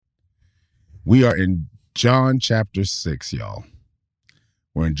We are in John chapter 6, y'all.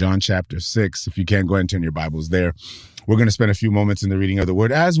 We're in John chapter 6. If you can, go ahead and turn your Bibles there. We're going to spend a few moments in the reading of the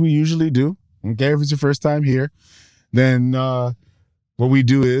word, as we usually do. Okay, if it's your first time here, then what we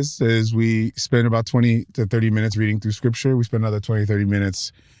do is we spend about 20 to 30 minutes reading through scripture. We spend another 20, 30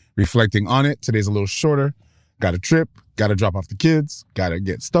 minutes reflecting on it. Today's a little shorter. Got a trip, got to drop off the kids, got to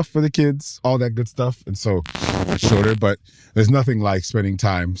get stuff for the kids, all that good stuff. And so it's shorter, but there's nothing like spending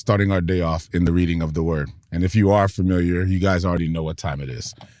time starting our day off in the reading of the word. And if you are familiar, you guys already know what time it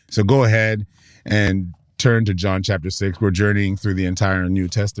is. So go ahead and turn to John chapter 6. We're journeying through the entire New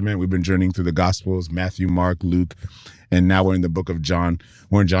Testament. We've been journeying through the Gospels, Matthew, Mark, Luke, and now we're in the book of John.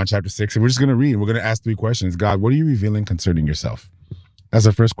 We're in John chapter 6, and we're just going to read. We're going to ask 3 questions. God, what are you revealing concerning yourself? That's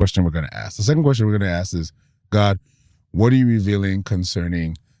the first question we're going to ask. The second question we're going to ask is, God, what are you revealing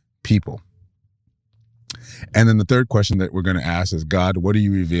concerning people? And then the third question that we're going to ask is, God, what are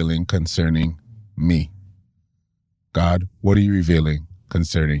you revealing concerning me? God, what are you revealing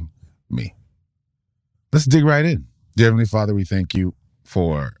concerning me? Let's dig right in. Dear Heavenly Father, we thank you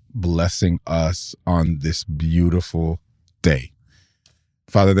for blessing us on this beautiful day.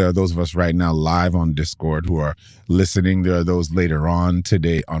 Father, there are those of us right now live on Discord who are listening. There are those later on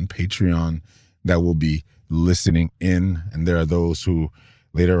today on Patreon that will be listening in. And there are those who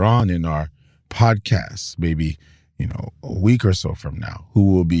later on in our podcast, maybe, a week or so from now,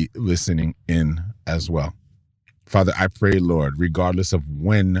 who will be listening in as well. Father, I pray, Lord, regardless of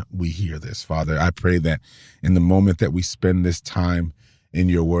when we hear this, Father, I pray that in the moment that we spend this time in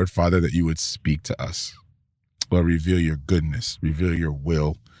your word, Father, that you would speak to us. Lord, reveal your goodness, reveal your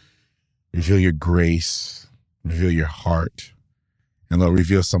will, reveal your grace, reveal your heart, and Lord,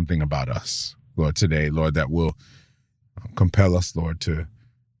 reveal something about us, Lord, today, Lord, that will compel us, Lord, to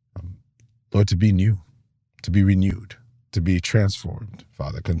be new, to be renewed, to be transformed.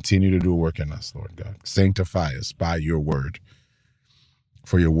 Father, continue to do a work in us, Lord God. Sanctify us by your word,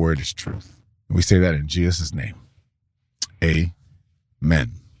 for your word is truth. And we say that in Jesus' name.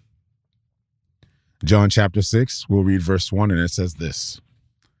 Amen. John chapter 6, we'll read verse 1, and it says this.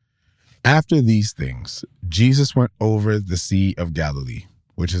 After these things, Jesus went over the Sea of Galilee,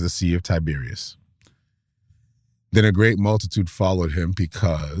 which is the Sea of Tiberias. Then a great multitude followed him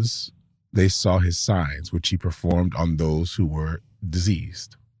because they saw his signs, which he performed on those who were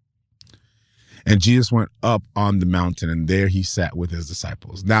diseased. And Jesus went up on the mountain, and there he sat with his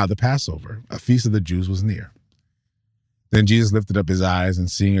disciples. Now the Passover, a feast of the Jews, was near. Then Jesus lifted up his eyes,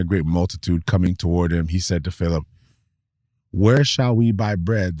 and seeing a great multitude coming toward him, he said to Philip, "Where shall we buy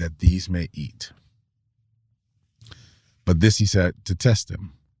bread that these may eat?" But this he said to test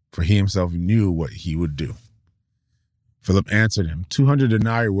him, for he himself knew what he would do. Philip answered him, 200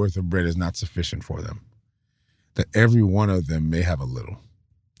 denarii worth of bread is not sufficient for them, that every one of them may have a little.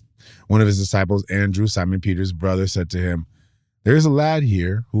 One of his disciples, Andrew, Simon Peter's brother, said to him, "There is a lad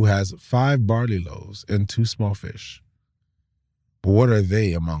here who has 5 barley loaves and 2 small fish. But what are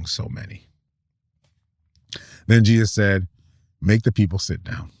they among so many?" Then Jesus said, "Make the people sit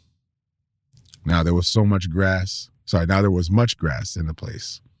down." Now there was much grass in the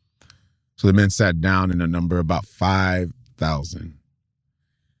place. So the men sat down in a number about 5,000.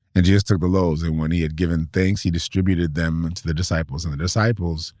 And Jesus took the loaves, and when he had given thanks, he distributed them to the disciples, and the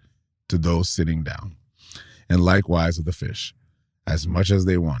disciples to those sitting down, and likewise of the fish, as much as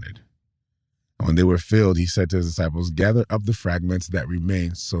they wanted. And when they were filled, he said to his disciples, "Gather up the fragments that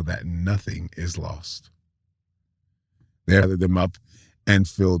remain so that nothing is lost." They gathered them up and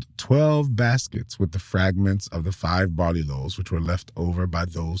filled 12 baskets with the fragments of the 5 barley loaves, which were left over by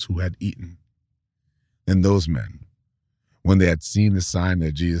those who had eaten. Then those men, when they had seen the sign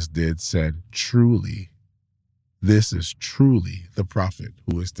that Jesus did, said, "Truly, this is truly the prophet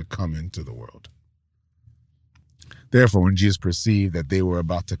who is to come into the world." Therefore, when Jesus perceived that they were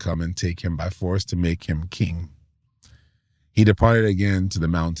about to come and take him by force to make him king, he departed again to the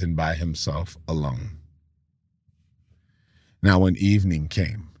mountain by himself alone. Now when evening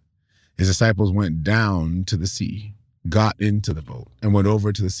came, his disciples went down to the sea, got into the boat, and went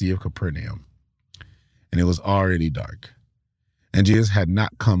over to the Sea of Capernaum. And it was already dark, and Jesus had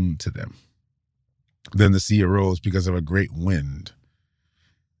not come to them. Then the sea arose because of a great wind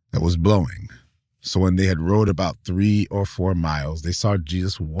that was blowing. So when they had rowed about 3 or 4 miles, they saw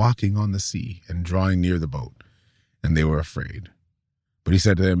Jesus walking on the sea and drawing near the boat, and they were afraid. But he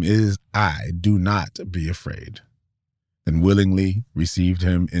said to them, "It is I, do not be afraid." And willingly received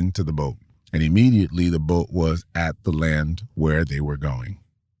him into the boat, and immediately the boat was at the land where they were going.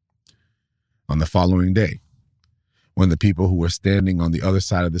 On the following day, when the people who were standing on the other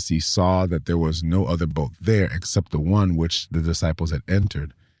side of the sea saw that there was no other boat there except the one which the disciples had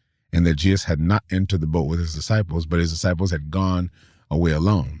entered, and that Jesus had not entered the boat with his disciples, but his disciples had gone away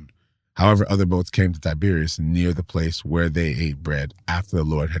alone. However, other boats came to Tiberias near the place where they ate bread after the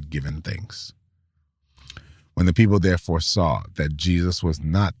Lord had given thanks. When the people therefore saw that Jesus was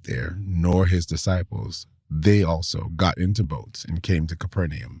not there, nor his disciples, they also got into boats and came to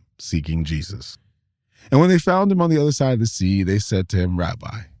Capernaum, seeking Jesus. And when they found him on the other side of the sea, they said to him,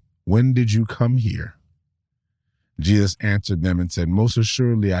 Rabbi, when did you come here? Jesus answered them and said, most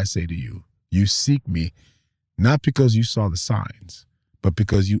assuredly I say to you, you seek me not because you saw the signs, but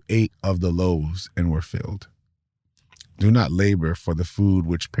because you ate of the loaves and were filled. Do not labor for the food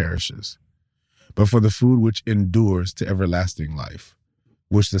which perishes, but for the food which endures to everlasting life,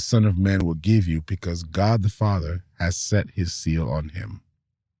 which the Son of Man will give you, because God the Father has set his seal on him.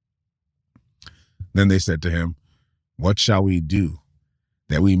 Then they said to him, what shall we do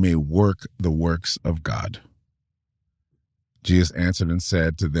that we may work the works of God? Jesus answered and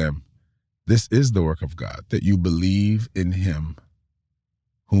said to them, this is the work of God, that you believe in him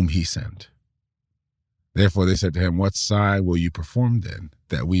whom he sent. Therefore they said to him, what sign will you perform then,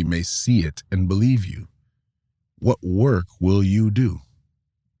 that we may see it and believe you? What work will you do?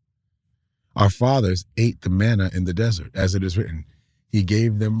 Our fathers ate the manna in the desert, as it is written, he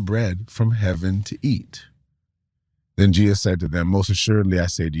gave them bread from heaven to eat. Then Jesus said to them, most assuredly I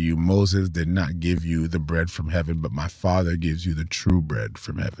say to you, Moses did not give you the bread from heaven, but my Father gives you the true bread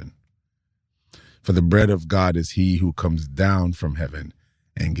from heaven. For the bread of God is he who comes down from heaven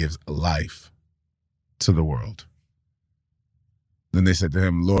and gives life to the world. Then they said to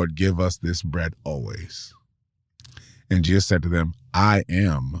him, Lord, give us this bread always. And Jesus said to them, I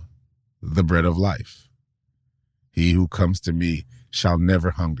am the bread of life. He who comes to me shall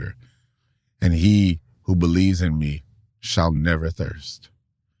never hunger, and he who believes in me shall never thirst.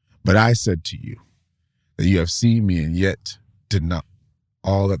 But I said to you that you have seen me, and yet did not.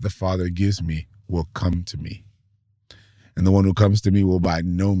 All that the Father gives me will come to me, and the one who comes to me will by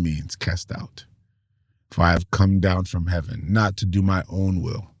no means cast out. For I have come down from heaven, not to do my own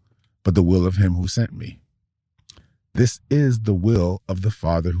will, but the will of him who sent me. This is the will of the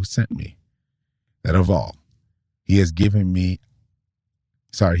Father who sent me, that of all he has given me,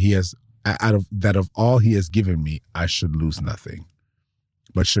 of all he has given me, I should lose nothing,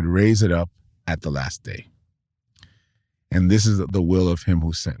 but should raise it up at the last day. And this is the will of him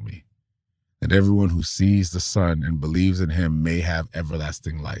who sent me, that everyone who sees the Son and believes in him may have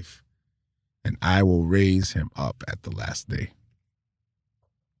everlasting life, and I will raise him up at the last day.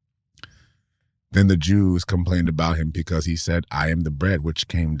 Then the Jews complained about him because he said, I am the bread which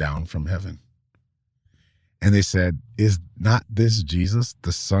came down from heaven. And they said, is not this Jesus,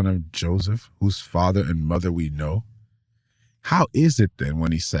 the son of Joseph, whose father and mother we know? How is it then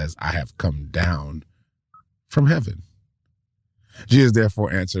when he says, I have come down from heaven? Jesus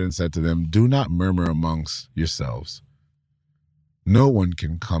therefore answered and said to them, do not murmur amongst yourselves. No one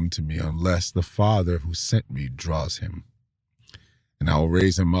can come to me unless the Father who sent me draws him, and I will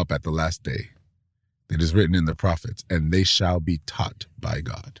raise him up at the last day. It is written in the prophets, and they shall be taught by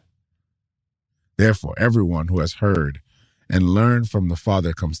God. Therefore, everyone who has heard and learned from the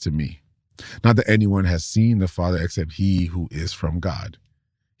Father comes to me. Not that anyone has seen the Father except he who is from God.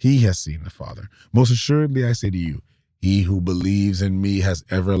 He has seen the Father. Most assuredly, I say to you, he who believes in me has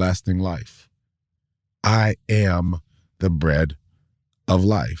everlasting life. I am the bread of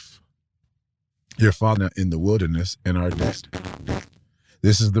life. Your father in the wilderness and are dead.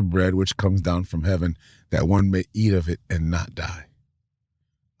 This is the bread which comes down from heaven, that one may eat of it and not die.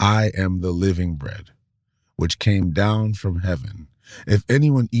 I am the living bread, which came down from heaven. If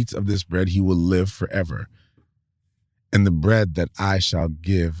anyone eats of this bread, he will live forever. And the bread that I shall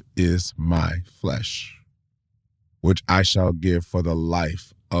give is my flesh, which I shall give for the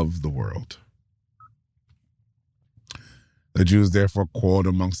life of the world. The Jews therefore quarreled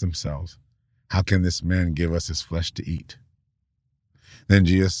amongst themselves, how can this man give us his flesh to eat? Then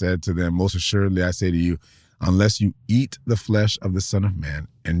Jesus said to them, most assuredly I say to you, unless you eat the flesh of the Son of Man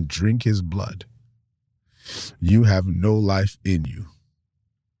and drink his blood, you have no life in you.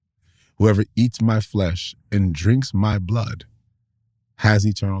 Whoever eats my flesh and drinks my blood has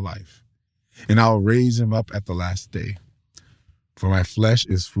eternal life, and I'll raise him up at the last day. For my flesh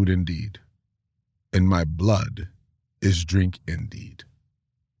is food indeed, and my blood is drink indeed.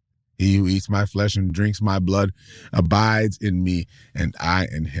 He who eats my flesh and drinks my blood abides in me, and I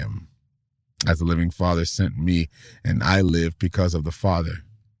in him. As the living Father sent me, and I live because of the Father,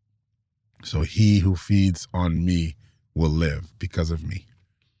 so he who feeds on me will live because of me.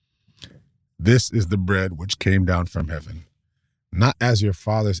 This is the bread which came down from heaven, not as your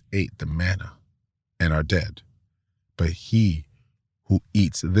fathers ate the manna and are dead, but he who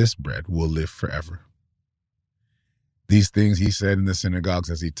eats this bread will live forever. These things he said in the synagogues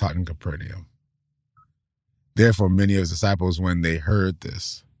as he taught in Capernaum. Therefore, many of his disciples, when they heard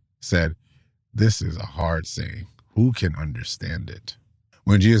this, said, "This is a hard saying. Who can understand it?"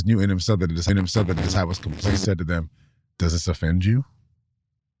 When Jesus knew in himself that the disciples complained, he said to them, "Does this offend you?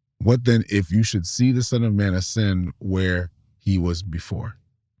 What then if you should see the Son of Man ascend where he was before?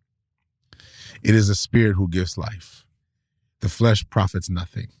 It is the Spirit who gives life. The flesh profits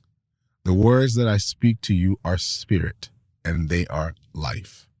nothing. The words that I speak to you are spirit, and they are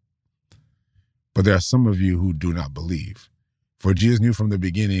life. But there are some of you who do not believe." For Jesus knew from the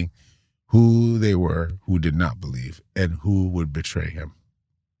beginning who they were who did not believe and who would betray him.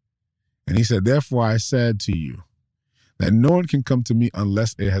 And he said, "Therefore I said to you that no one can come to me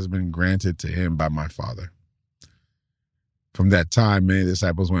unless it has been granted to him by my Father." From that time, many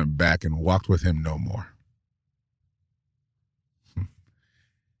disciples went back and walked with him no more.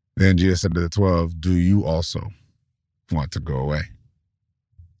 Then Jesus said to the 12, "Do you also want to go away?"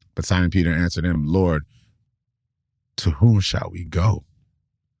 But Simon Peter answered him, "Lord, to whom shall we go?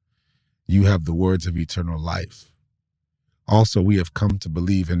 You have the words of eternal life. Also, we have come to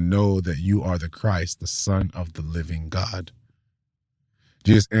believe and know that you are the Christ, the Son of the living God."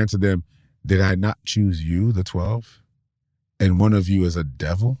 Jesus answered them, "Did I not choose you, the 12? And one of you is a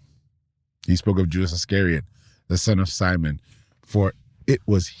devil?" He spoke of Judas Iscariot, the son of Simon, for it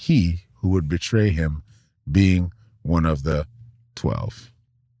was he who would betray him, being one of the 12.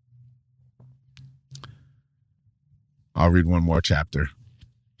 I'll read one more chapter.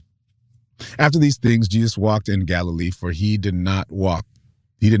 After these things, Jesus walked in Galilee, for he did not want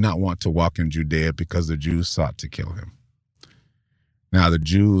to walk in Judea because the Jews sought to kill him. Now the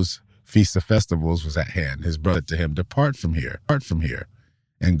Jews' feast of festivals was at hand. His brother said to him, depart from here,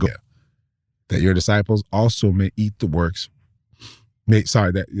 and go, that your disciples also may eat the works. Eat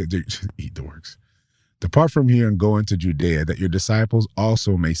the works. Depart from here and go into Judea, that your disciples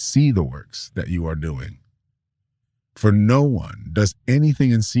also may see the works that you are doing. For no one does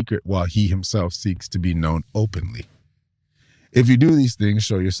anything in secret while he himself seeks to be known openly. If you do these things,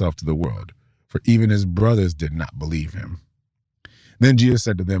 show yourself to the world, for even his brothers did not believe him. Then Jesus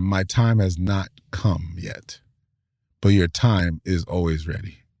said to them, my time has not come yet, but your time is always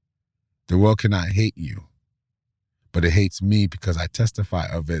ready. The world cannot hate you, but it hates me because I testify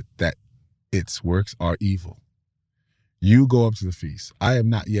of it that its works are evil. You go up to the feast. I am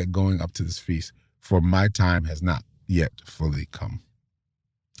not yet going up to this feast, for my time has not yet fully come.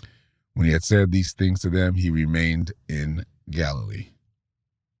 When he had said these things to them, he remained in Galilee.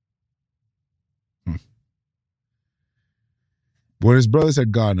 When his brothers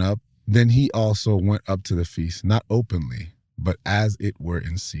had gone up, then he also went up to the feast, not openly, but as it were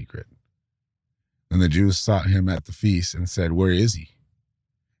in secret. Then the Jews sought him at the feast and said, where is he?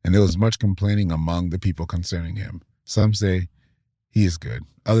 And there was much complaining among the people concerning him. Some say, he is good.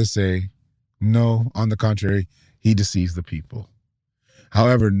 Others say, no, on the contrary, he deceives the people.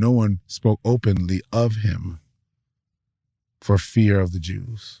 However, no one spoke openly of him for fear of the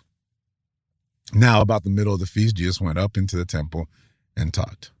Jews. Now, about the middle of the feast, Jesus went up into the temple and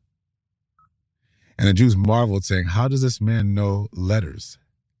taught. And the Jews marveled, saying, how does this man know letters,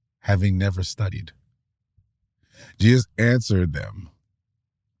 having never studied? Jesus answered them,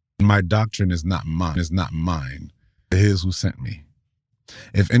 my doctrine is not mine, but his who sent me.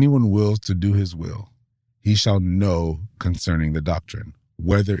 If anyone wills to do his will, he shall know concerning the doctrine,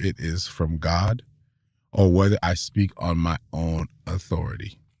 whether it is from God or whether I speak on my own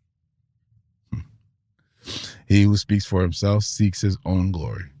authority. He who speaks for himself seeks his own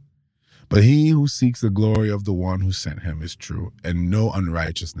glory. But he who seeks the glory of the one who sent him is true, and no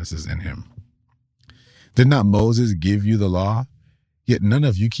unrighteousness is in him. Did not Moses give you the law? Yet none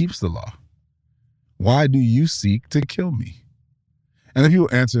of you keeps the law. Why do you seek to kill me? And the people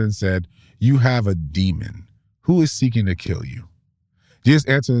answered and said, you have a demon. Who is seeking to kill you? Jesus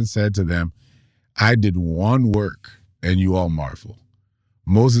answered and said to them, I did one work, and you all marvel.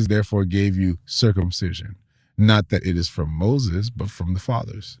 Moses therefore gave you circumcision, not that it is from Moses, but from the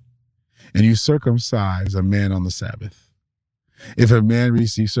fathers. And you circumcise a man on the Sabbath. If a man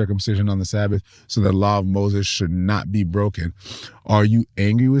receives circumcision on the Sabbath, so the law of Moses should not be broken, are you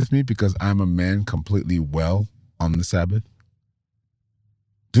angry with me because I'm a man completely well on the Sabbath?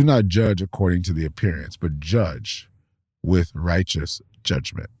 Do not judge according to the appearance, but judge with righteous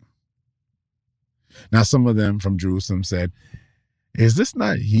judgment. Now some of them from Jerusalem said, is this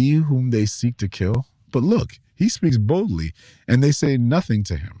not he whom they seek to kill? But look, he speaks boldly, and they say nothing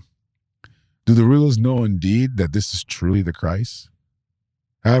to him. Do the rulers know indeed that this is truly the Christ?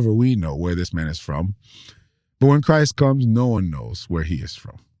 However, we know where this man is from, But when Christ comes, no one knows where he is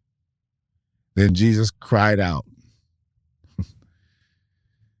from. Then Jesus cried out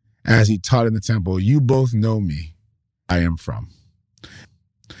as he taught in the temple, "You both know me, I am from.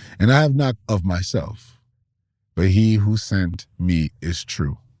 And I have not of myself, but he who sent me is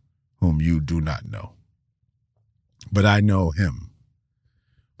true, whom you do not know. But I know him,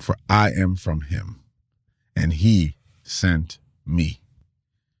 for I am from him, and he sent me."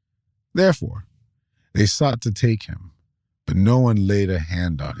 Therefore, they sought to take him, but no one laid a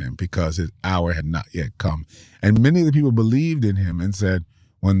hand on him because his hour had not yet come. And many of the people believed in him and said,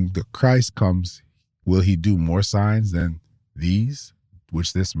 "When the Christ comes, will he do more signs than these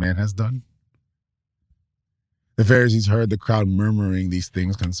which this man has done?" The Pharisees heard the crowd murmuring these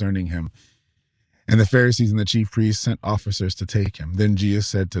things concerning him. And the Pharisees and the chief priests sent officers to take him. Then Jesus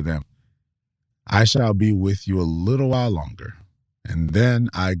said to them, "I shall be with you a little while longer, and then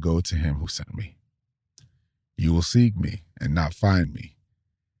I go to him who sent me. You will seek me and not find me,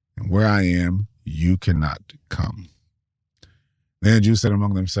 and where I am, you cannot come." Then the Jews said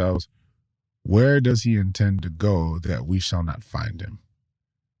among themselves, "Where does he intend to go that we shall not find him?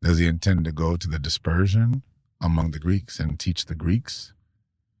 Does he intend to go to the dispersion among the Greeks and teach the Greeks?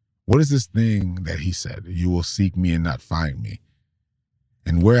 What is this thing that he said, 'You will seek me and not find me,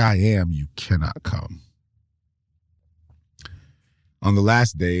 and where I am, you cannot come'?" On the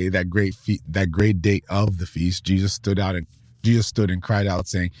last day, that great day of the feast, Jesus stood and cried out,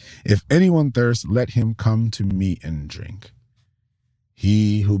 saying, "If anyone thirsts, let him come to me and drink.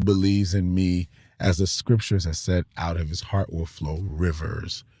 He who believes in me, as the scriptures have said, out of his heart will flow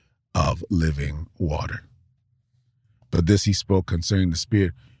rivers of living water." But this he spoke concerning the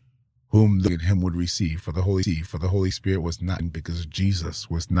Spirit, whom him would receive. For the Holy Spirit was not, because Jesus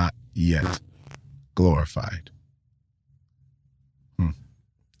was not yet glorified.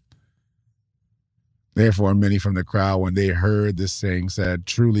 Therefore, many from the crowd, when they heard this saying, said,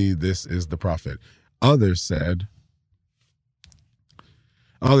 "Truly, this is the prophet." Others said,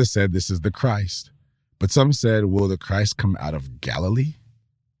 "This is the Christ." But some said, "Will the Christ come out of Galilee?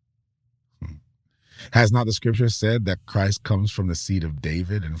 Has not the scripture said that Christ comes from the seed of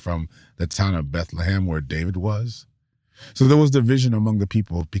David and from the town of Bethlehem where David was?" So there was division among the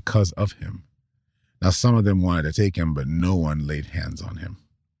people because of him. Now some of them wanted to take him, but no one laid hands on him.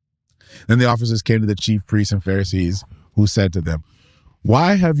 Then the officers came to the chief priests and Pharisees, who said to them,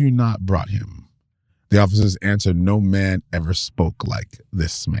 "Why have you not brought him?" The officers answered, "No man ever spoke like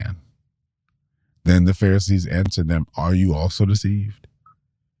this man." Then the Pharisees answered them, "Are you also deceived?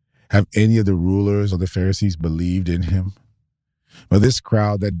 Have any of the rulers or the Pharisees believed in him? But this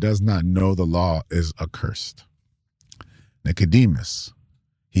crowd that does not know the law is accursed." Nicodemus,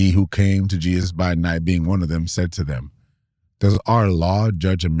 he who came to Jesus by night, being one of them, said to them, "Does our law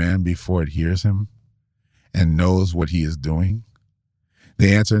judge a man before it hears him and knows what he is doing?"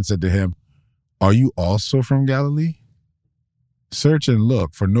 They answered and said to him, "Are you also from Galilee? Search and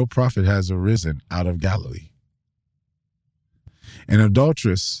look, for no prophet has arisen out of Galilee." And everyone,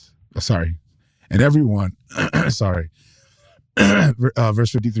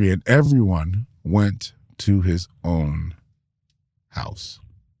 verse 53, and everyone went to his own house.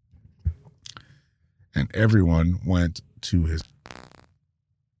 And everyone went to his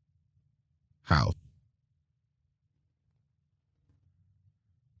house.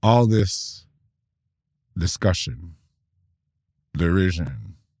 All this discussion,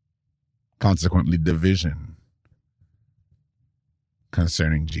 derision, consequently division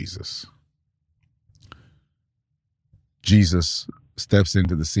concerning Jesus. Jesus steps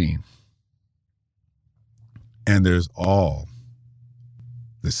into the scene, and there's all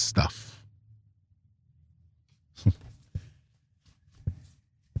this stuff.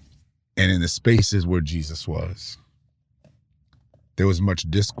 And in the spaces where Jesus was, there was much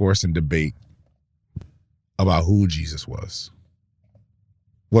discourse and debate about who Jesus was,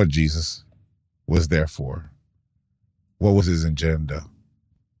 what Jesus was there for, what was his agenda,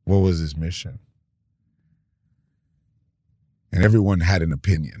 what was his mission. And everyone had an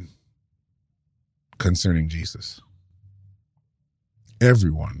opinion concerning Jesus.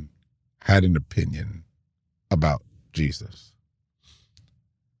 Everyone had an opinion about Jesus.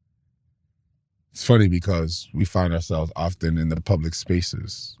 It's funny because we find ourselves often in the public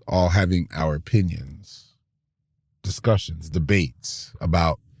spaces, all having our opinions, discussions, debates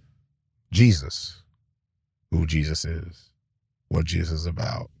about Jesus, who Jesus is, what Jesus is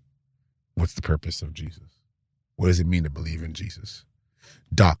about, what's the purpose of Jesus, what does it mean to believe in Jesus,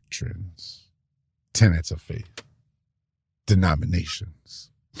 doctrines, tenets of faith, denominations,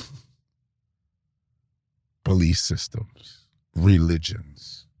 belief systems,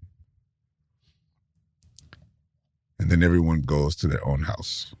 religions. and then everyone goes to their own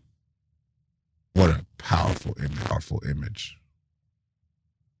house. What a powerful image.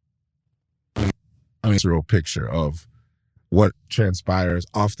 I mean, it's a real picture of what transpires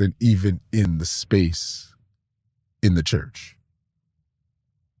often even in the space in the church.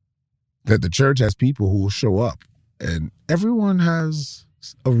 That the church has people who will show up and everyone has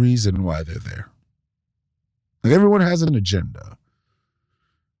a reason why they're there. Like everyone has an agenda.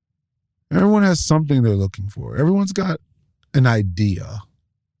 Everyone has something they're looking for. Everyone's got an idea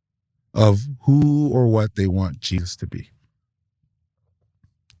of who or what they want Jesus to be.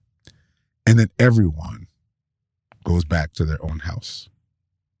 And then everyone goes back to their own house.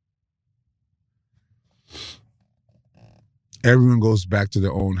 Everyone goes back to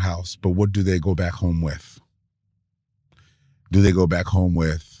their own house, but what do they go back home with? Do they go back home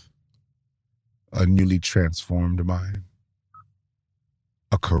with a newly transformed mind?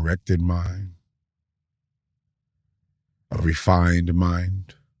 A corrected mind? A refined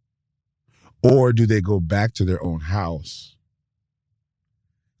mind? Or do they go back to their own house,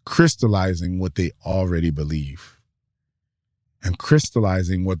 crystallizing what they already believe and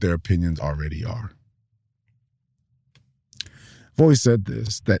crystallizing what their opinions already are? I've always said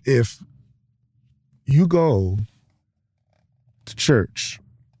this, that if you go to church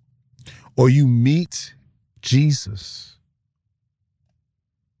or you meet Jesus,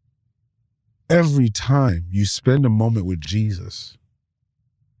 every time you spend a moment with Jesus,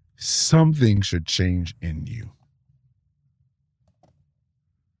 something should change in you.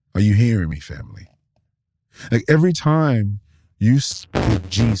 Are you hearing me, family? Like every time you speak with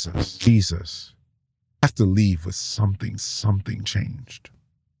Jesus, you have to leave with something changed.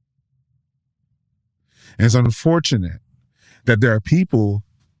 And it's unfortunate that there are people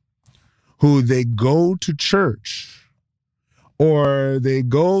who they go to church or they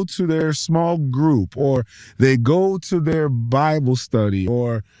go to their small group or they go to their Bible study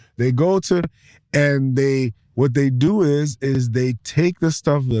or they go to, and what they do is they take the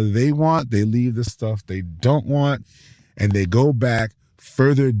stuff that they want, they leave the stuff they don't want, and they go back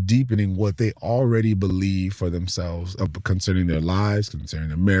further deepening what they already believe for themselves concerning their lives, concerning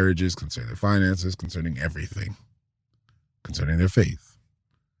their marriages, concerning their finances, concerning everything, concerning their faith.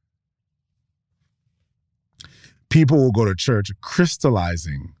 People will go to church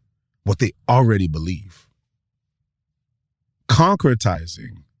crystallizing what they already believe,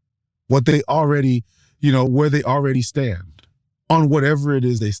 concretizing what they already, where they already stand on whatever it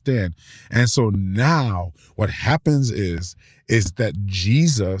is they stand. And so now what happens is that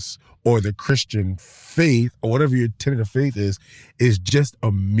Jesus or the Christian faith or whatever your tenet of faith is just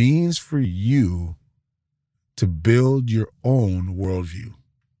a means for you to build your own worldview,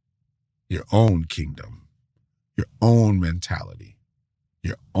 your own kingdom, your own mentality,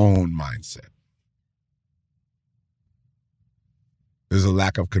 your own mindset. There's a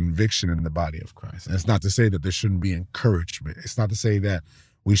lack of conviction in the body of Christ. And it's not to say that there shouldn't be encouragement. It's not to say that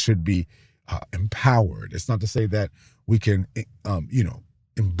we should be empowered. It's not to say that we can,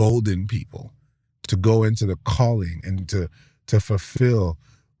 embolden people to go into the calling and to fulfill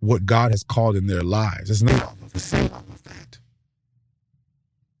what God has called in their lives. It's not all of that.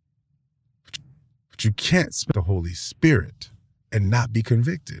 But you can't speak the Holy Spirit and not be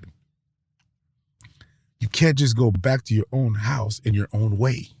convicted. You can't just go back to your own house in your own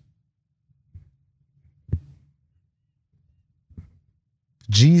way.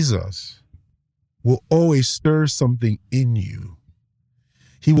 Jesus will always stir something in you.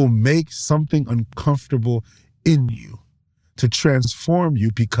 He will make something uncomfortable in you to transform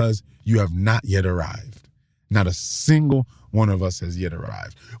you because you have not yet arrived. Not a single one of us has yet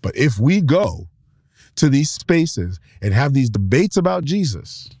arrived. But if we go to these spaces and have these debates about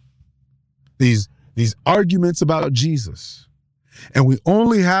Jesus, these arguments about Jesus, and we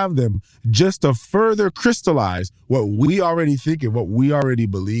only have them just to further crystallize what we already think and what we already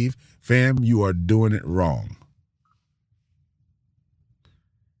believe, fam, you are doing it wrong.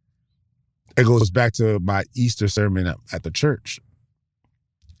 It goes back to my Easter sermon at the church.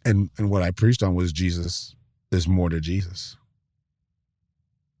 And what I preached on was Jesus. There's more to Jesus.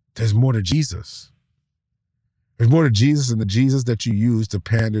 There's more to Jesus. There's more to Jesus than the Jesus that you use to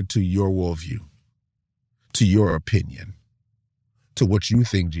pander to your worldview, to your opinion, to what you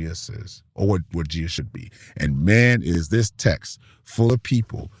think Jesus is or what Jesus should be. And man, is this text full of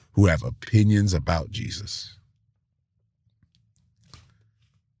people who have opinions about Jesus.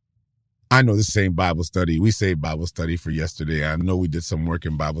 I know the same Bible study. We saved Bible study for yesterday. I know we did some work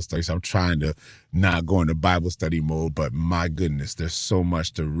in Bible study, so I'm trying to not go into Bible study mode, but my goodness, there's so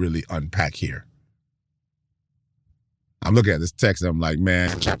much to really unpack here. I'm looking at this text and I'm like,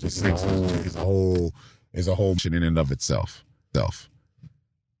 man, chapter 6 is a whole is a whole session in and of itself.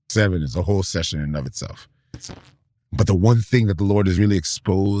 7 is a whole session in and of itself. But the one thing that the Lord is really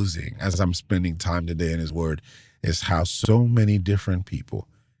exposing as I'm spending time today in his word is how so many different people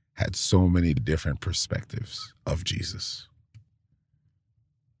had so many different perspectives of Jesus.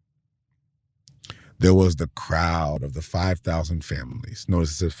 There was the crowd of the 5,000 families.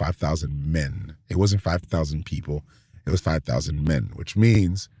 Notice it says 5,000 men. It wasn't 5,000 people. It was 5,000 men, which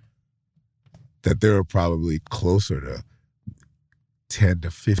means that there were probably closer to 10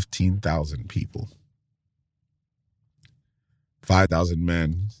 to 15,000 people. 5,000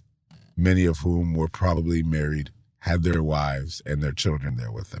 men, many of whom were probably married, had their wives and their children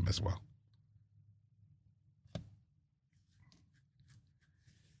there with them as well.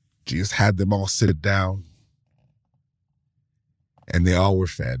 Jesus had them all sit down, and they all were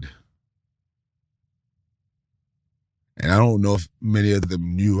fed. And I don't know if many of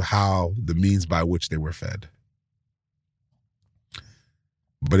them knew how the means by which they were fed.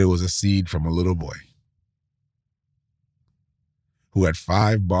 But it was a seed from a little boy who had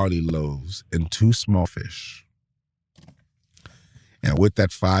 5 barley loaves and 2 small fish. And with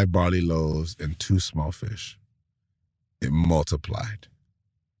that 5 barley loaves and 2 small fish, it multiplied.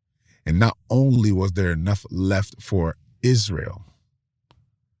 And not only was there enough left for Israel,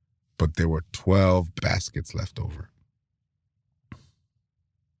 but there were 12 baskets left over.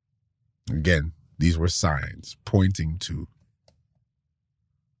 Again, these were signs pointing to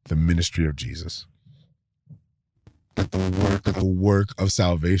the ministry of Jesus. That the work of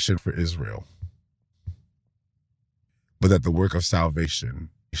salvation for Israel, but that the work of salvation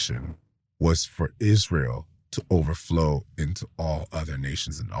was for Israel to overflow into all other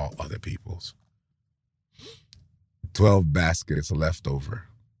nations and all other peoples. 12 baskets left over,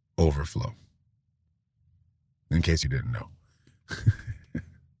 overflow. In case you didn't know.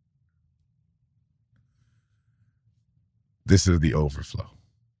 This is the overflow.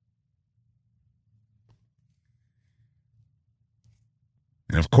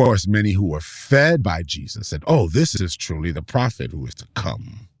 And of course, many who were fed by Jesus said, oh, this is truly the prophet who is to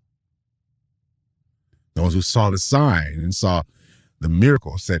come. Those who saw the sign and saw the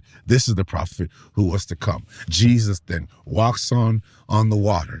miracle said, this is the prophet who was to come. Jesus then walks on the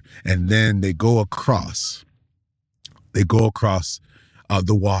water, and then they go across the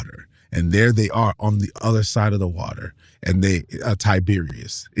water, and there they are on the other side of the water, and in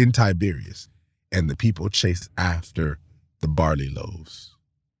Tiberias, and the people chase after the barley loaves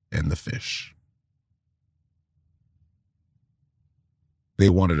and the fish. They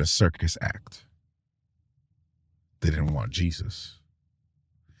wanted a circus act. They didn't want Jesus.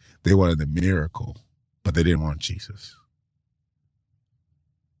 They wanted the miracle, but they didn't want Jesus.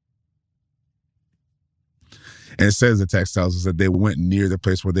 And it says, the text tells us that they went near the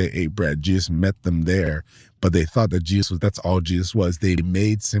place where they ate bread. Jesus met them there, but they thought that that's all Jesus was. They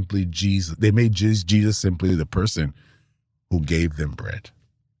made Jesus simply the person who gave them bread.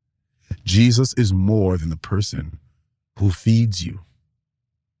 Jesus is more than the person who feeds you.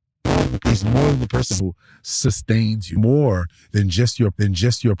 He's more than the person who sustains you, more than just your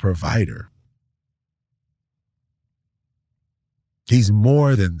provider. He's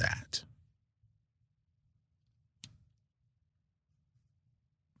more than that.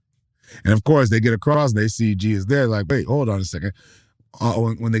 And of course, they get across and they see Jesus there, like, wait, hold on a second.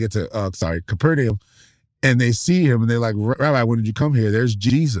 When they get to, Capernaum, and they see him and they're like, Rabbi, when did you come here? There's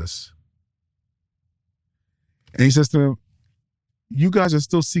Jesus. And he says to them, you guys are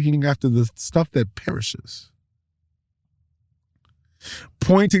still seeking after the stuff that perishes.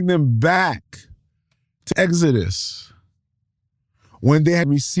 Pointing them back to Exodus, when they had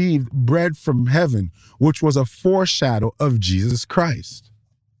received bread from heaven, which was a foreshadow of Jesus Christ.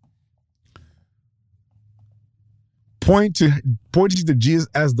 Pointing to Jesus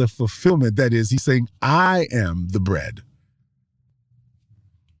as the fulfillment. That is, he's saying, I am the bread.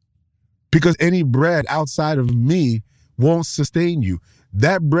 Because any bread outside of me won't sustain you.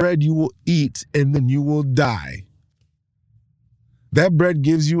 That bread you will eat and then you will die. That bread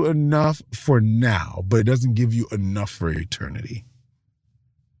gives you enough for now, but it doesn't give you enough for eternity.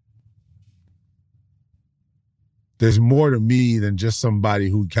 There's more to me than just somebody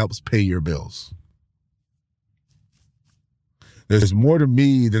who helps pay your bills. There's more to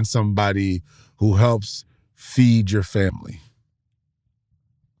me than somebody who helps feed your family.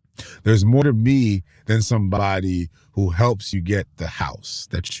 There's more to me than somebody who helps you get the house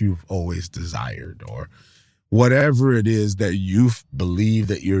that you've always desired, or whatever it is that you believe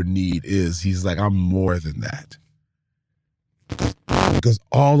that your need is. He's like, I'm more than that. Because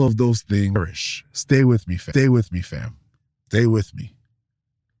all of those things perish. Stay with me, fam. Stay with me. Stay with me.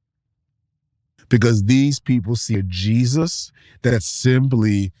 Because these people see a Jesus that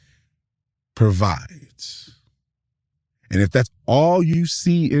simply provides. And if that's all you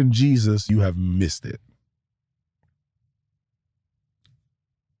see in Jesus, you have missed it.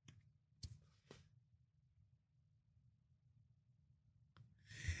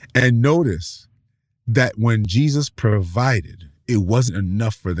 And notice that when Jesus provided, it wasn't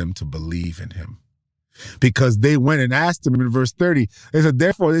enough for them to believe in him. Because they went and asked him in verse 30. They said,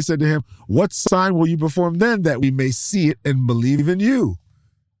 therefore, they said to him, what sign will you perform then that we may see it and believe in you?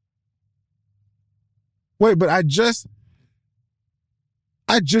 Wait, but I just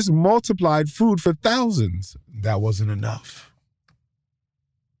multiplied food for thousands. That wasn't enough.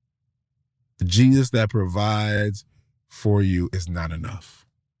 The Jesus that provides for you is not enough.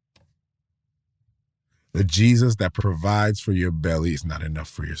 The Jesus that provides for your belly is not enough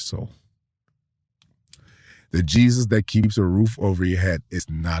for your soul. The Jesus that keeps a roof over your head is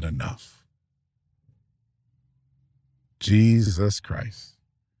not enough. Jesus Christ.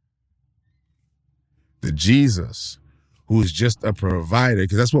 The Jesus who is just a provider,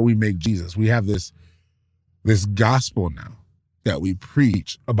 because that's what we make Jesus. We have this gospel now that we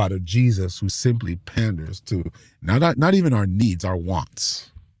preach about a Jesus who simply panders to not even our needs, our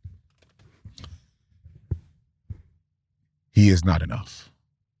wants. He is not enough.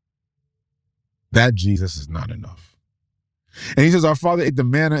 That Jesus is not enough. And he says, our father ate the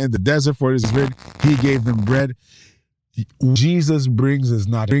manna in the desert, for it is written, he gave them bread. Jesus brings is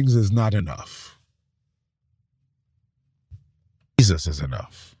not enough. Jesus is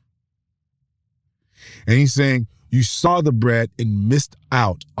enough. And he's saying, you saw the bread and missed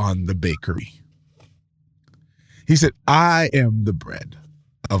out on the bakery. He said, I am the bread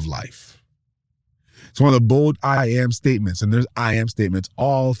of life. It's one of the bold I am statements, and there's I am statements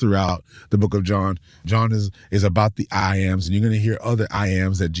all throughout the book of John. John is about the I ams, and you're going to hear other I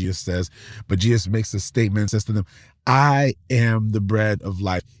ams that Jesus says, but Jesus makes a statement, says to them, I am the bread of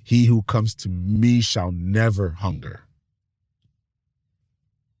life. He who comes to me shall never hunger.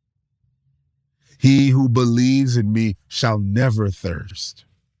 He who believes in me shall never thirst.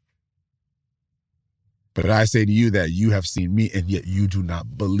 But I say to you that you have seen me, and yet you do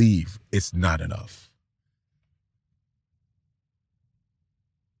not believe. It's not enough.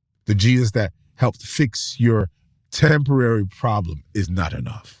 The Jesus that helped fix your temporary problem is not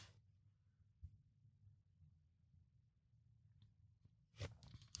enough.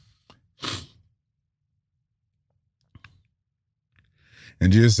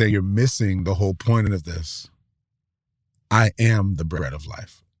 And Jesus saying, you're missing the whole point of this. I am the bread of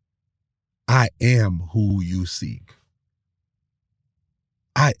life. I am who you seek.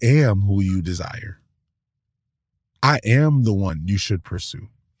 I am who you desire. I am the one you should pursue.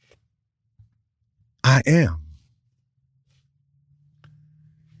 I am.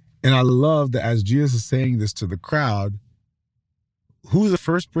 And I love that as Jesus is saying this to the crowd, who's the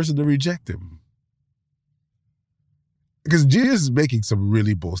first person to reject him? Because Jesus is making some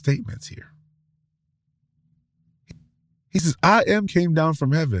really bold statements here. He says, I am came down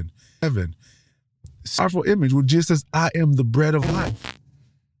from heaven. Powerful image where Jesus says, I am the bread of life.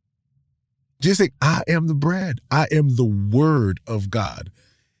 Jesus saying, I am the bread. I am the word of God.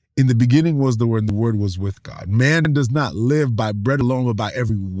 In the beginning was the word, and the word was with God. Man does not live by bread alone, but by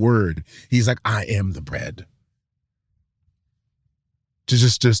every word. He's like, I am the bread.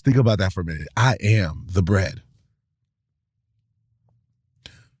 Just think about that for a minute. I am the bread.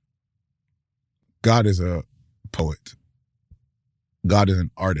 God is a poet. God is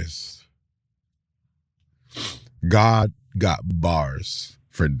an artist. God got bars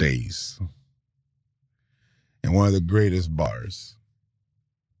for days. And one of the greatest bars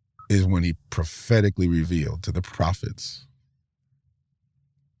is when he prophetically revealed to the prophets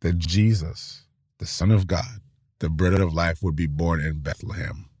that Jesus, the Son of God, the bread of life, would be born in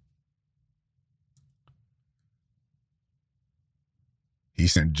Bethlehem. He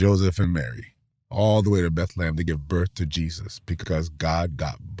sent Joseph and Mary all the way to Bethlehem to give birth to Jesus because God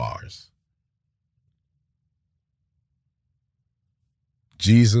got bars.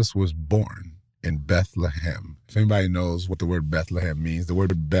 Jesus was born in Bethlehem. If anybody knows what the word Bethlehem means, the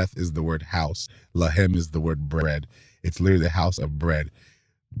word Beth is the word house. Lahem is the word bread. It's literally the house of bread.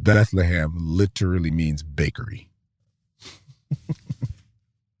 Bethlehem literally means bakery.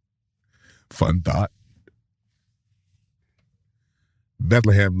 Fun thought.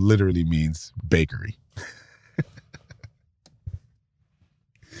 Bethlehem literally means bakery.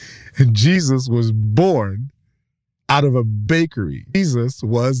 And Jesus was born out of a bakery. Jesus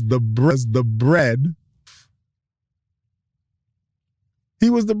was the bread. He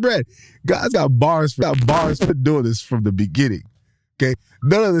was the bread. God's got bars for doing this from the beginning. Okay?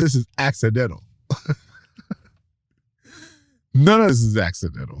 None of this is accidental. None of this is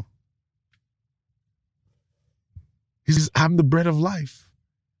accidental. He says, I'm the bread of life.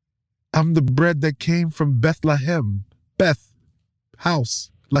 I'm the bread that came from Bethlehem. Beth,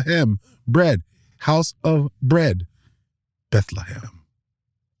 house, Lahem, bread, house of bread, Bethlehem.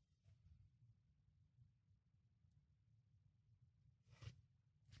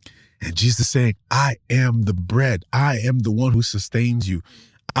 And Jesus is saying, I am the bread. I am the one who sustains you.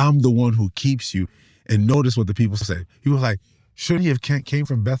 I'm the one who keeps you. And notice what the people said. He was like, shouldn't he have came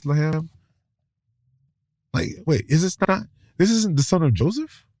from Bethlehem? Like, wait, this isn't the son of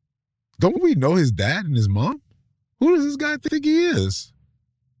Joseph? Don't we know his dad and his mom? Who does this guy think he is?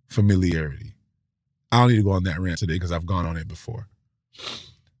 Familiarity. I don't need to go on that rant today because I've gone on it before.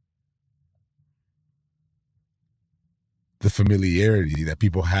 The familiarity that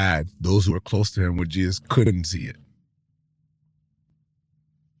people had, those who were close to him with Jesus, couldn't see it.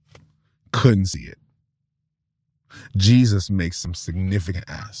 Couldn't see it. Jesus makes some significant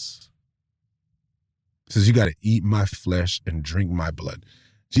asks. He says, you got to eat my flesh and drink my blood.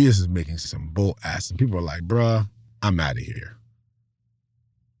 Jesus is making some bold asks. And people are like, bruh, I'm out of here.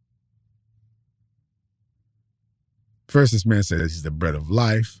 First, this man says he's the bread of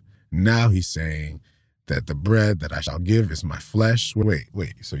life. Now he's saying that the bread that I shall give is my flesh. Wait.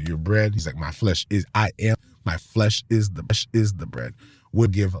 So your bread, he's like, my flesh is, my flesh is the bread.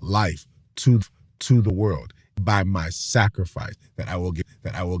 Would give life to the world by my sacrifice that I will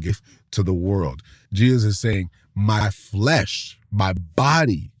give to the world. Jesus is saying, my flesh, my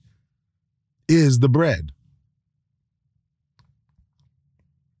body is the bread.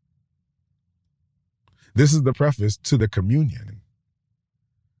 This is the preface to the communion.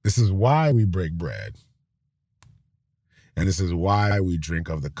 This is why we break bread. And this is why we drink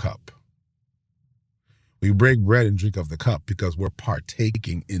of the cup. We break bread and drink of the cup because we're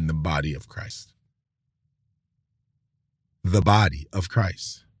partaking in the body of Christ. The body of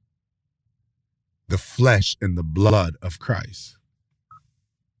Christ. The flesh and the blood of Christ.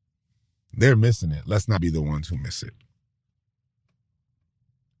 They're missing it. Let's not be the ones who miss it.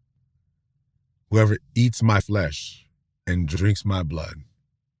 Whoever eats my flesh and drinks my blood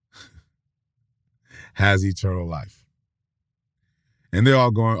has eternal life. And they're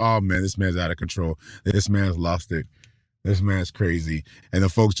all going, oh man, this man's out of control. This man's lost it. This man's crazy. And the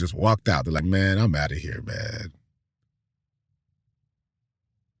folks just walked out. They're like, man, I'm out of here, man.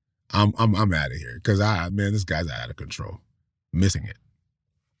 I'm out of here. Because this guy's out of control. Missing it.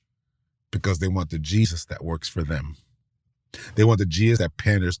 Because they want the Jesus that works for them. They want the Jesus that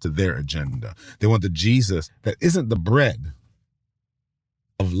panders to their agenda. They want the Jesus that isn't the bread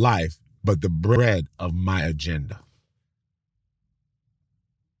of life, but the bread of my agenda.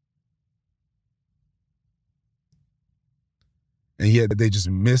 And yet they just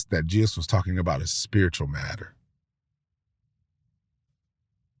missed that Jesus was talking about a spiritual matter.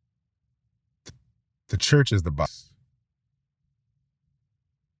 The church is the body.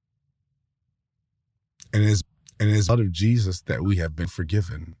 And it is blood of Jesus that we have been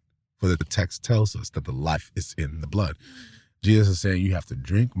forgiven. For the text tells us that the life is in the blood. Jesus is saying you have to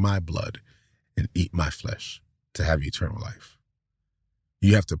drink my blood and eat my flesh to have eternal life.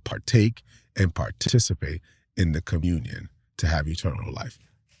 You have to partake and participate in the communion to have eternal life.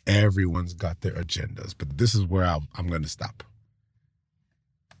 Everyone's got their agendas, but this is where I'm going to stop.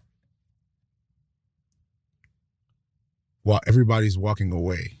 While everybody's walking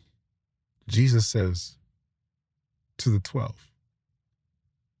away, Jesus says to the 12,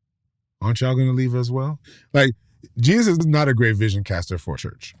 aren't y'all going to leave as well? Like, Jesus is not a great vision caster for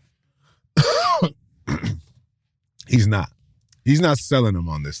church. He's not. He's not selling them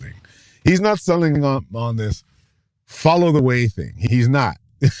on this thing. He's not selling on this follow the way thing. He's not.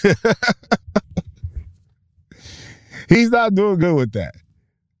 He's not doing good with that.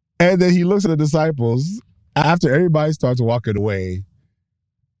 And then he looks at the disciples after everybody starts walking away,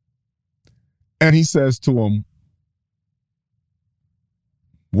 and he says to them,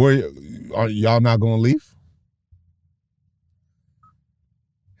 are y'all not going to leave?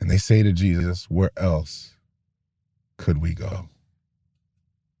 And they say to Jesus, where else could we go?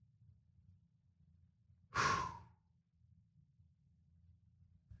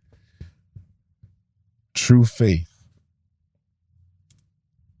 True faith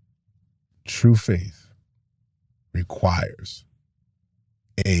requires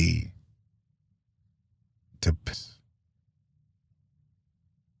a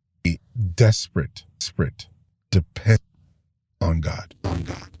desperate depend on God.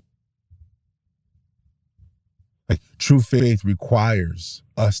 Like, true faith requires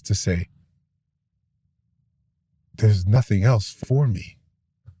us to say, there's nothing else for me.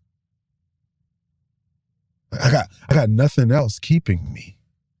 I got nothing else keeping me.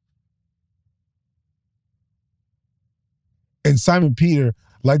 And Simon Peter,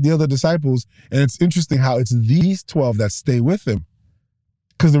 like the other disciples, and it's interesting how it's these 12 that stay with him.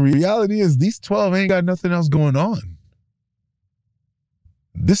 Because the reality is these 12 ain't got nothing else going on.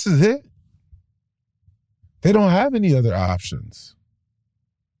 This is it. They don't have any other options.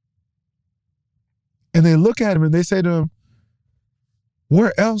 And they look at him and they say to him,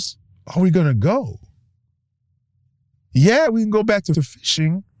 where else are we going to go? Yeah, we can go back to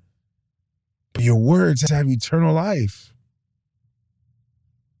fishing, but your words have eternal life.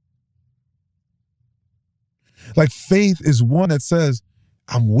 Like faith is one that says,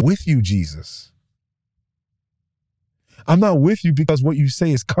 I'm with you, Jesus. I'm not with you because what you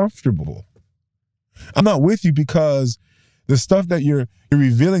say is comfortable. I'm not with you because the stuff that you're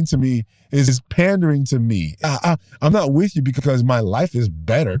revealing to me is pandering to me. I'm not with you because my life is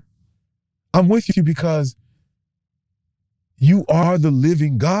better. I'm with you because you are the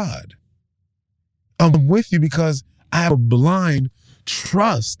living God. I'm with you because I have a blind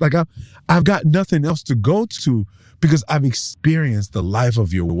trust. Like I've got nothing else to go to because I've experienced the life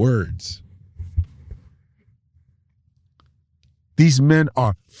of your words. These men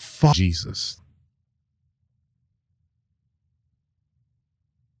are for Jesus.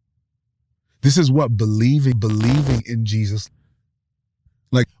 This is what believing in Jesus,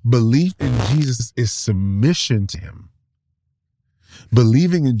 like belief in Jesus is submission to him.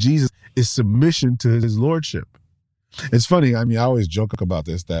 Believing in Jesus is submission to his lordship. It's funny. I mean, I always joke about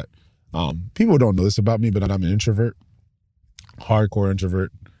this, that people don't know this about me, but I'm an introvert, hardcore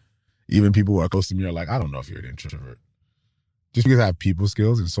introvert. Even people who are close to me are like, I don't know if you're an introvert. Just because I have people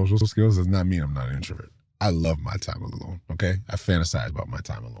skills and social skills does not mean I'm not an introvert. I love my time alone, okay? I fantasize about my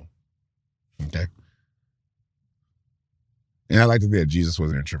time alone, okay? And I like to think that Jesus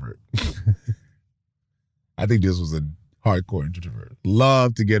was an introvert. I think Jesus was a hardcore introvert.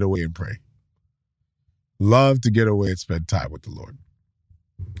 Love to get away and pray. Love to get away and spend time with the Lord.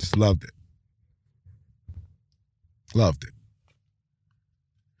 Just loved it. Loved it.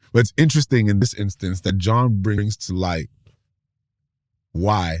 But it's interesting in this instance that John brings to light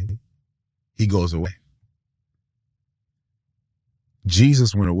why he goes away.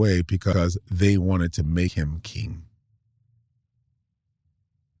 Jesus went away because they wanted to make him king.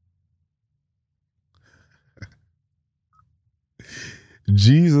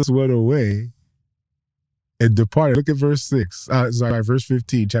 Jesus went away and departed. Look at verse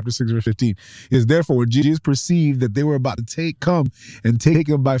 15, chapter 6, verse 15. It is therefore when Jesus perceived that they were about to come and take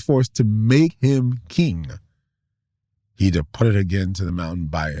him by force to make him king, he departed again to the mountain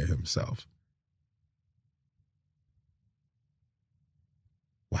by himself.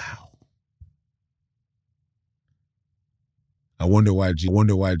 Wow. I wonder why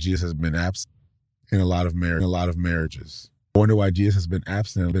Jesus has been absent in a lot of marriages. I wonder why Jesus has been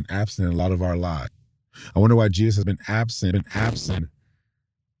absent in a lot of our lives. I wonder why Jesus has been absent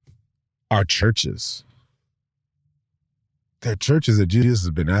our churches. There are churches that Jesus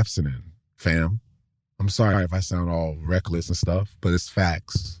has been absent in, fam. I'm sorry if I sound all reckless and stuff, but it's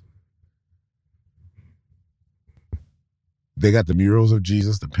facts. They got the murals of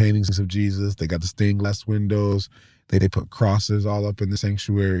Jesus, the paintings of Jesus. They got the stained glass windows. They put crosses all up in the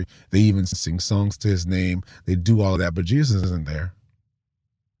sanctuary. They even sing songs to his name. They do all of that, but Jesus isn't there.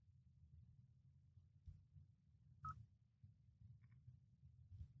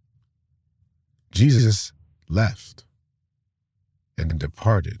 Jesus left and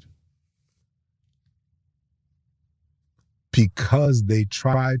departed because they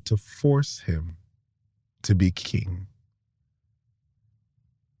tried to force him to be king.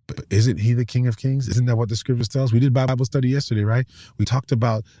 But isn't he the King of Kings? Isn't that what the scriptures tell us? We did Bible study yesterday, right? We talked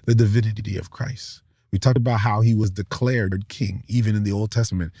about the divinity of Christ. We talked about how he was declared king, even in the Old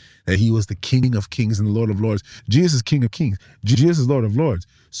Testament, that he was the King of Kings and the Lord of Lords. Jesus is King of Kings. Jesus is Lord of Lords.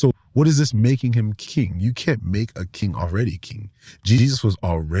 So what is this making him king? You can't make a king already king. Jesus was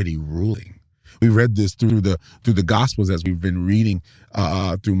already ruling. We read this through the Gospels as we've been reading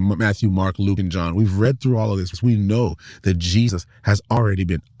through Matthew, Mark, Luke, and John. We've read through all of this. We know that Jesus has already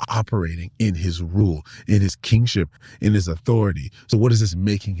been operating in his rule, in his kingship, in his authority. So what is this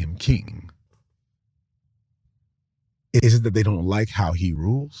making him king? Is it that they don't like how he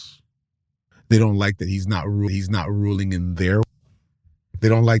rules? They don't like that he's not ruling in their way. They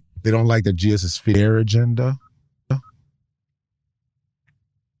don't like that Jesus fits their agenda.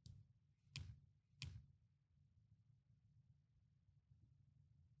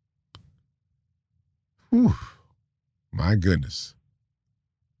 Whew, my goodness.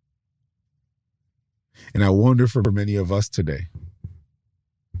 And I wonder for many of us today,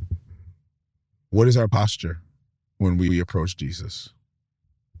 What is our posture when we approach Jesus?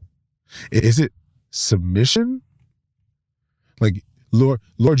 Is it submission? Like, Lord,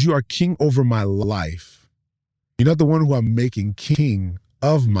 you are king over my life. You're not the one who I'm making king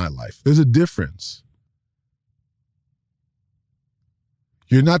of my life. There's a difference.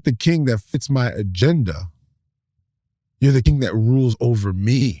 You're not the king that fits my agenda. You're the king that rules over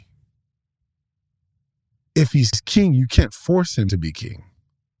me. If he's king, you can't force him to be king.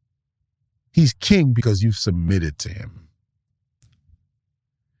 He's king because you've submitted to him.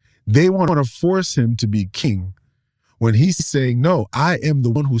 They want to force him to be king when he's saying, no, I am the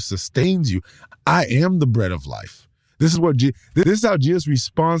one who sustains you. I am the bread of life. This is how Jesus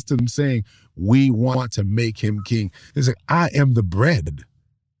responds to them saying, we want to make him king. He's like, I am the bread.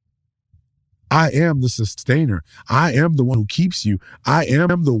 I am the sustainer. I am the one who keeps you. I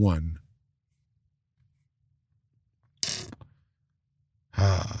am the one.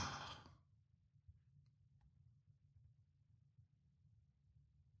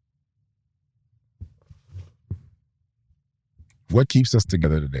 What keeps us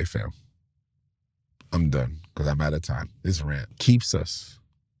together today, fam? I'm done because I'm out of time. This rant keeps us.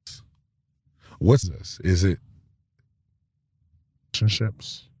 What's this? Is it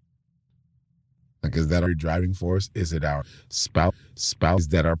relationships? Like, is that our driving force? Is it our spouse? Is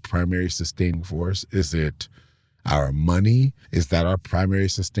that our primary sustaining force? Is it our money? Is that our primary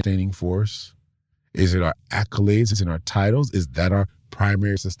sustaining force? Is it our accolades? Is it our titles? Is that our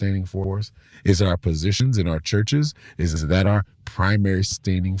primary sustaining force? Is it our positions in our churches? Is that our primary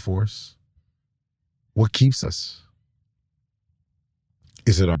sustaining force? What keeps us?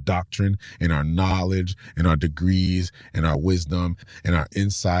 Is it our doctrine and our knowledge and our degrees and our wisdom and our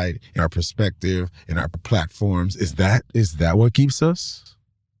insight and our perspective and our platforms? Is that what keeps us?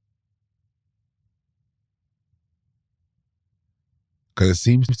 Because it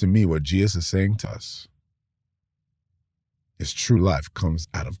seems to me what Jesus is saying to us is true life comes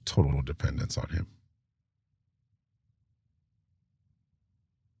out of total dependence on him.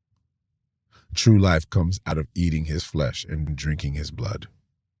 True life comes out of eating his flesh and drinking his blood.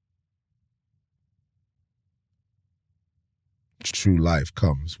 True life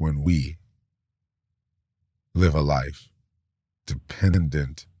comes when we live a life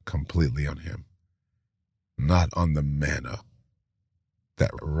dependent completely on him, not on the manna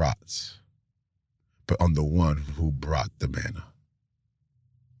that rots, but on the one who brought the manna.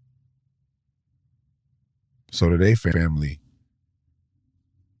 So today, family,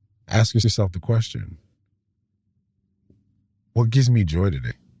 ask yourself the question, what gives me joy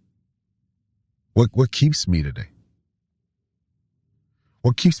today? What keeps me today?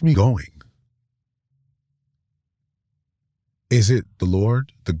 What keeps me going? Is it the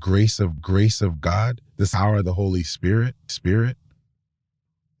Lord, the grace of God, this power of the Holy Spirit?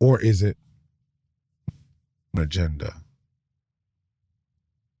 Or is it an agenda?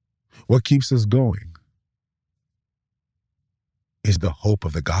 What keeps us going? Is the hope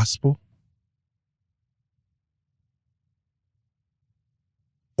of the gospel?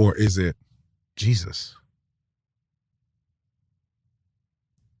 Or is it Jesus?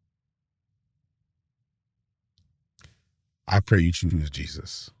 I pray you choose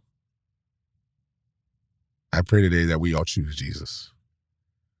Jesus. I pray today that we all choose Jesus.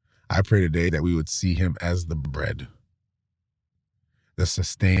 I pray today that we would see him as the bread, the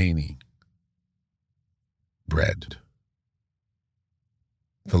sustaining bread,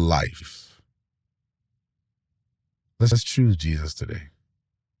 the life. Let's choose Jesus today.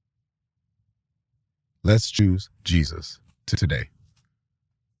 Let's choose Jesus today.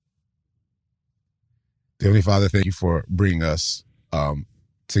 Heavenly Father, thank you for bringing us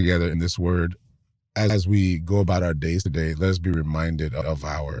together in this word. As we go about our days today, let us be reminded of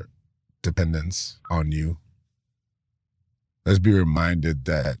our dependence on you. Let's be reminded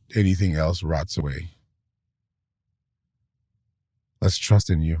that anything else rots away. Let's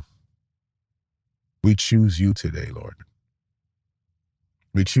trust in you. We choose you today, Lord.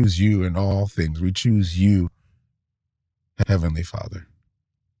 We choose you in all things. We choose you, Heavenly Father.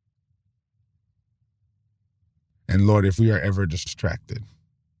 And Lord, if we are ever distracted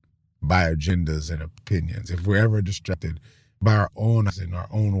by agendas and opinions, if we're ever distracted by our own and our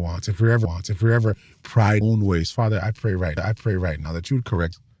own wants, if we're ever pride own ways, Father, I pray right now that you would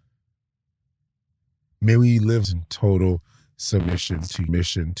correct. May we live in total submission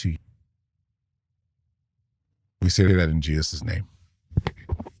to you. We say that in Jesus' name.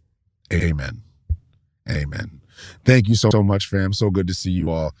 Amen. Amen. Thank you so much, fam. So good to see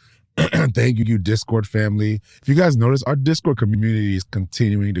you all. Thank you, Discord family. If you guys notice, our Discord community is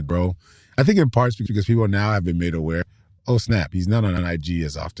continuing to grow. I think in parts because people now have been made aware Oh, snap. He's not on IG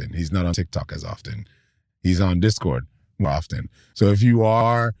as often. He's not on TikTok as often. He's on Discord more often. So if you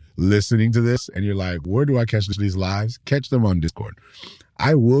are listening to this and you're like, where do I catch these lives? Catch them on Discord.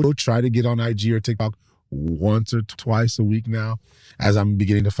 I will try to get on IG or TikTok once or twice a week now, as I'm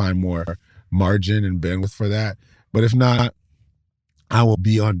beginning to find more margin and bandwidth for that. But if not, I will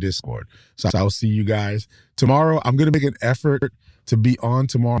be on Discord. So I'll see you guys tomorrow. I'm going to make an effort to be on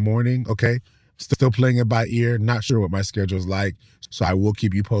tomorrow morning. Okay. Still playing it by ear. Not sure what my schedule is like. So I will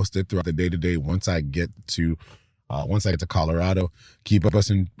keep you posted throughout the day to day once I get to Colorado. Keep us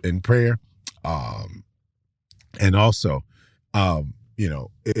in prayer. And also,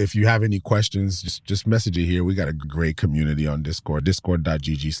 if you have any questions, just message it here. We got a great community on Discord,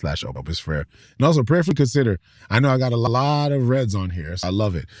 discord.gg/opusprayer. And also prayerfully consider, I know I got a lot of reds on here, so I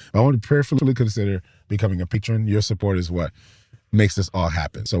love it. I want to prayerfully consider becoming a patron. Your support is what makes this all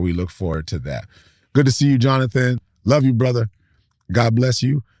happen. So we look forward to that. Good to see you, Jonathan. Love you, brother. God bless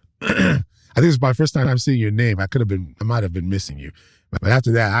you. I think it's my first time I'm seeing your name. I might have been missing you. But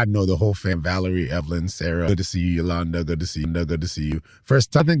after that, I know the whole fam, Valerie, Evelyn, Sarah. Good to see you, Yolanda. Good to see you. Good to see you.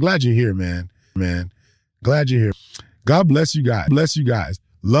 First time, glad you're here, man. Glad you're here. God bless you guys. Bless you guys.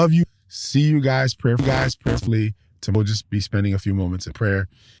 Love you. See you guys prayerfully. We'll just be spending a few moments in prayer,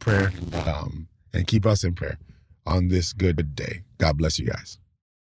 and keep us in prayer on this good day. God bless you guys.